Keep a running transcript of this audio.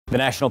The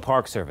National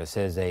Park Service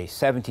says a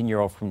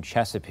 17-year-old from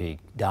Chesapeake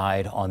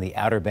died on the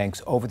Outer Banks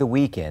over the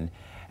weekend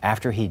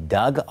after he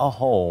dug a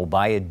hole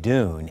by a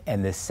dune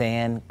and the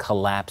sand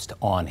collapsed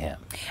on him.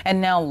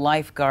 And now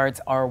lifeguards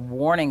are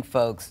warning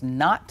folks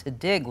not to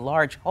dig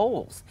large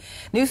holes.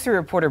 News 3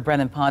 reporter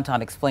Brendan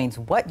Ponton explains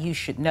what you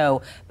should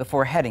know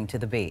before heading to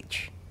the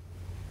beach.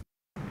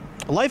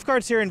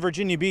 Lifeguards here in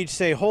Virginia Beach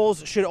say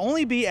holes should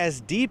only be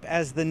as deep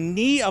as the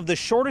knee of the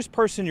shortest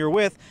person you're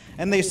with,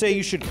 and they say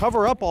you should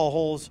cover up all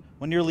holes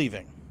when you're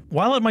leaving.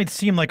 While it might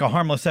seem like a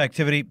harmless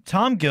activity,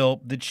 Tom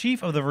Gill, the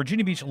chief of the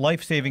Virginia Beach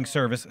Lifesaving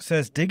Service,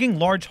 says digging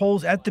large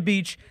holes at the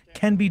beach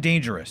can be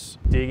dangerous.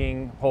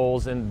 Digging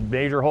holes and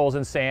major holes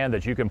in sand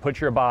that you can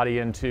put your body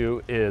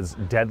into is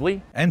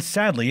deadly. And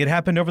sadly, it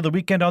happened over the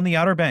weekend on the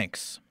Outer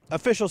Banks.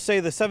 Officials say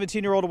the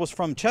 17-year-old was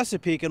from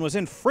Chesapeake and was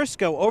in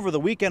Frisco over the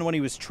weekend when he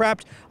was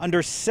trapped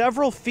under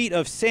several feet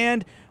of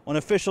sand when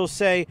officials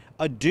say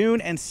a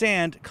dune and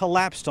sand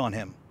collapsed on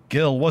him.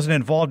 Gill wasn't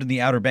involved in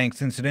the Outer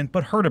Banks incident,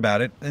 but heard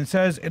about it and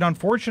says it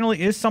unfortunately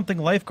is something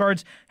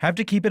lifeguards have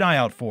to keep an eye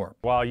out for.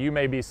 While you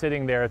may be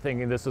sitting there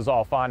thinking this is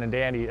all fine and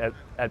dandy,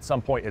 at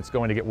some point it's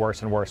going to get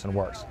worse and worse and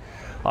worse.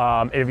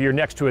 If you're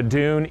next to a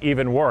dune,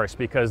 even worse,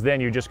 because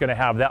then you're just going to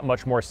have that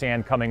much more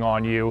sand coming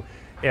on you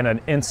in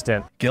an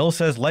instant. Gill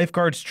says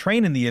lifeguards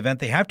train in the event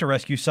they have to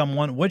rescue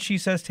someone, which he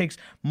says takes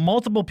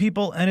multiple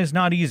people and is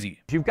not easy.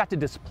 You've got to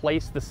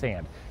displace the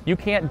sand. You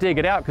can't dig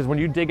it out because when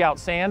you dig out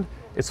sand,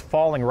 it's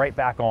falling right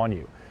back on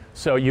you.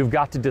 So you've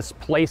got to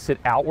displace it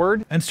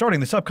outward. And starting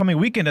this upcoming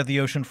weekend at the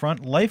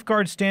oceanfront,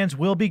 lifeguard stands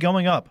will be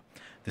going up.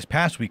 This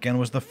past weekend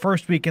was the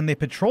first weekend they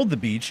patrolled the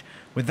beach,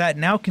 with that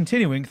now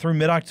continuing through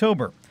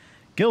mid-October.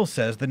 Gill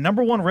says the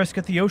 #1 risk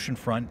at the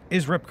oceanfront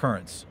is rip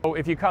currents. So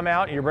if you come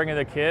out and you're bringing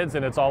the kids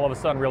and it's all of a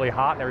sudden really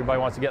hot and everybody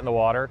wants to get in the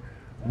water,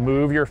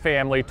 move your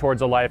family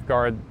towards a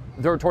lifeguard,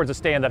 or towards a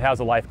stand that has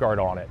a lifeguard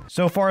on it.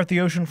 So far at the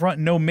oceanfront,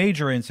 no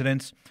major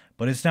incidents,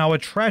 but it's now a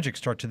tragic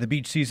start to the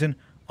beach season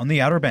on the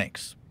Outer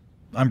Banks.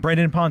 I'm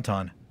Brendan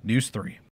Ponton, News 3.